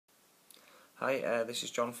Hi, this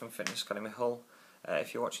is John from Fitness Academy Hull.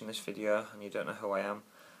 If you're watching this video and you don't know who I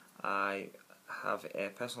have a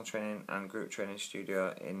personal training and group training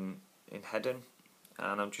studio in Headon,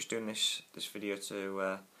 and I'm just doing this video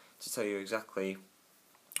to tell you exactly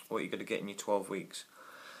what you're going to get in your 12 weeks.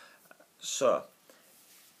 So,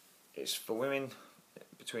 it's for women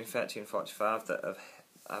between 30 and 45 that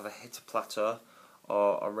have hit a plateau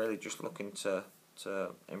or are really just looking to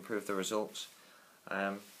improve the results.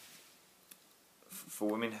 For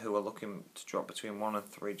women who are looking to drop between 1 and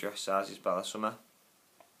 3 dress sizes by the summer.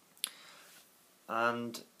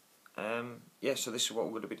 And yeah, so this is what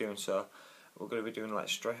we're going to be doing. So we're going to be doing like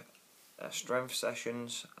strength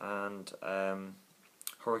sessions and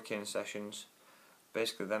hurricane sessions.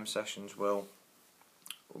 Basically, them sessions will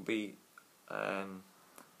be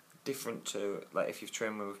different to, like, if you've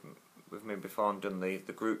trained with me before and done the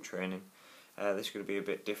group training. This is going to be a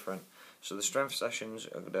bit different. So the strength sessions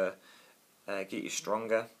are going to get you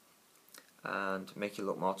stronger and make you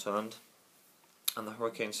look more toned, and the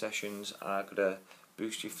hurricane sessions are going to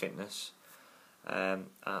boost your fitness and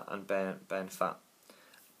burn fat.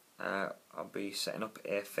 I'll be setting up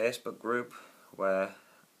a Facebook group where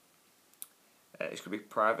it's going to be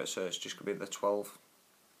private, so it's just going to be the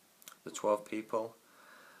 12 people.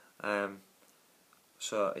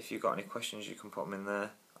 So if you've got any questions, you can put them in there.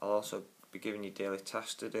 I'll also be giving you daily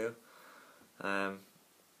tasks to do.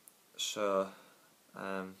 So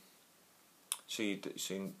you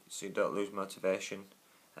don't lose motivation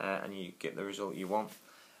and you get the result you want.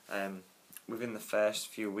 Within the first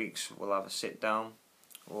few weeks, we'll have a sit down.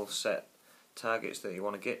 We'll set targets that you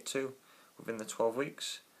want to get to within the 12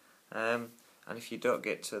 weeks. And if you don't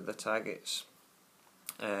get to the targets,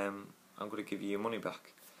 I'm going to give you your money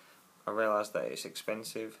back. I realise that it's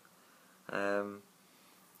expensive, and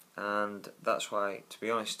that's why, to be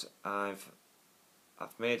honest, I've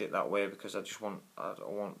made it that way because I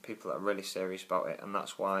want people that are really serious about it, and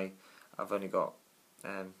that's why I've only got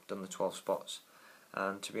done the 12 spots.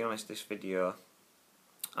 And to be honest, this video,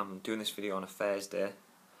 I'm doing this video on a Thursday.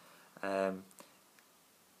 The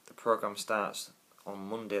program starts on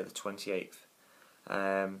Monday the 28th,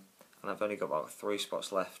 and I've only got about 3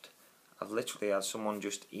 spots left. I've literally had someone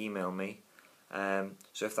just email me,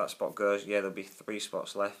 so if that spot goes, yeah, there'll be 3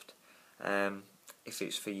 spots left. If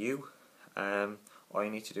it's for you, all you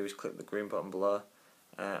need to do is click the green button below,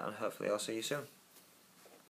 and hopefully I'll see you soon.